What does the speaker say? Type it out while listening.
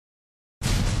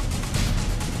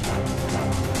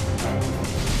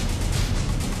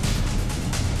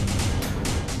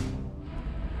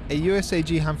a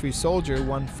USAG Humphreys soldier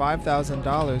won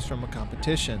 $5,000 from a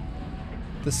competition.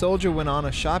 The soldier went on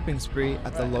a shopping spree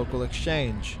at the local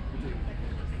exchange.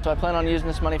 So I plan on using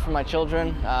this money for my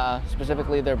children,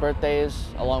 specifically their birthdays,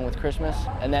 along with Christmas.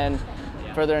 And then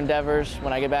further endeavors,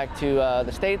 when I get back to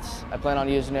the States, I plan on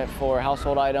using it for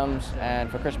household items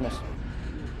and for Christmas.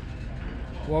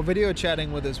 While video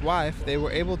chatting with his wife, they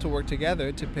were able to work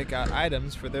together to pick out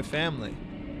items for their family.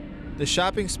 The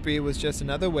shopping spree was just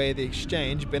another way the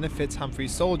exchange benefits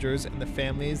Humphreys soldiers and the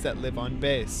families that live on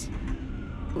base.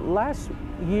 Last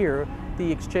year,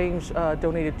 the exchange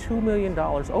donated $2 million,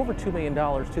 over $2 million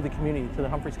to the community, to the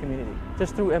Humphreys community,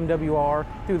 just through MWR,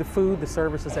 through the food, the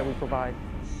services that we provide.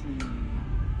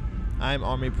 I'm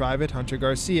Army Private Hunter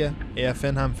Garcia,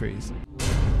 AFN Humphreys.